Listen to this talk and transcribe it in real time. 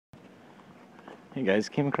Hey guys,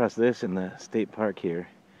 came across this in the state park here.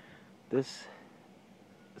 This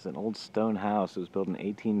is an old stone house. It was built in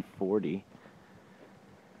 1840,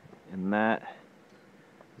 and that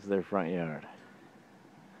is their front yard.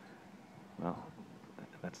 Well,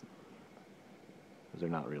 those are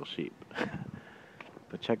not real sheep.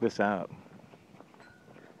 But check this out.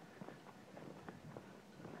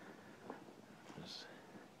 It was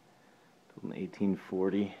built in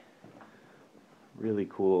 1840. Really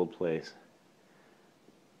cool old place.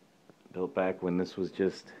 Built back when this was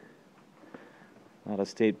just not a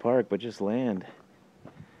state park, but just land.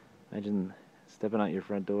 Imagine stepping out your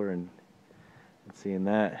front door and seeing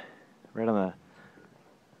that right on the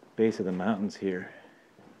base of the mountains here.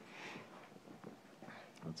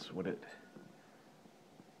 That's what it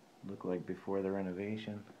looked like before the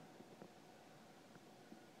renovation.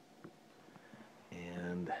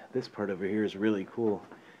 And this part over here is really cool.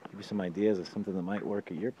 Give you some ideas of something that might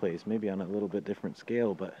work at your place, maybe on a little bit different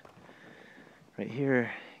scale, but right here,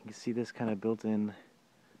 you can see this kind of built in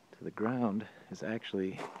to the ground is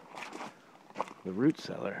actually the root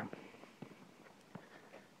cellar.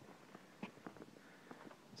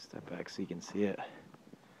 Step back so you can see it.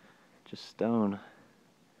 Just stone,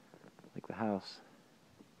 like the house.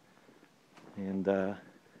 And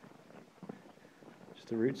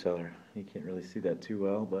just a root cellar. You can't really see that too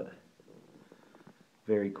well, but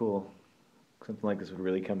very cool. Something like this would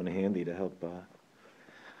really come in handy to help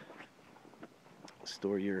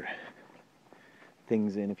store your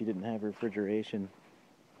things in if you didn't have refrigeration.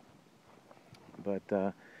 But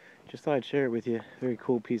just thought I'd share it with you. Very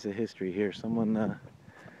cool piece of history here. Someone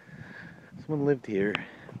lived here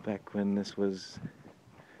back when this was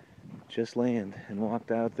just land and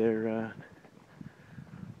walked out their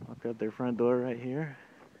front door right here,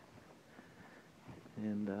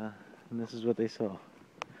 and this is what they saw.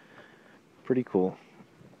 Pretty cool.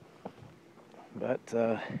 But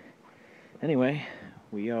anyway,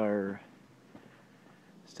 we are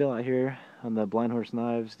still out here on the Blind Horse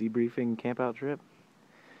Knives debriefing campout trip,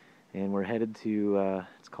 and we're headed to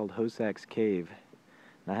it's called Hosak's Cave.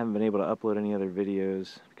 And I haven't been able to upload any other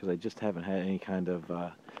videos because I just haven't had any kind of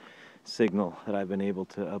signal that I've been able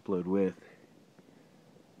to upload with.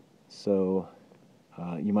 So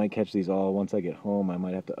you might catch these all once I get home. I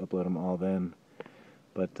might have to upload them all then.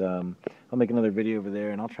 But I'll make another video over there,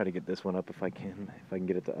 and I'll try to get this one up if I can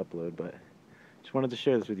get it to upload. But just wanted to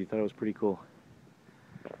share this with you. Thought it was pretty cool.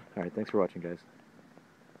 All right, thanks for watching, guys.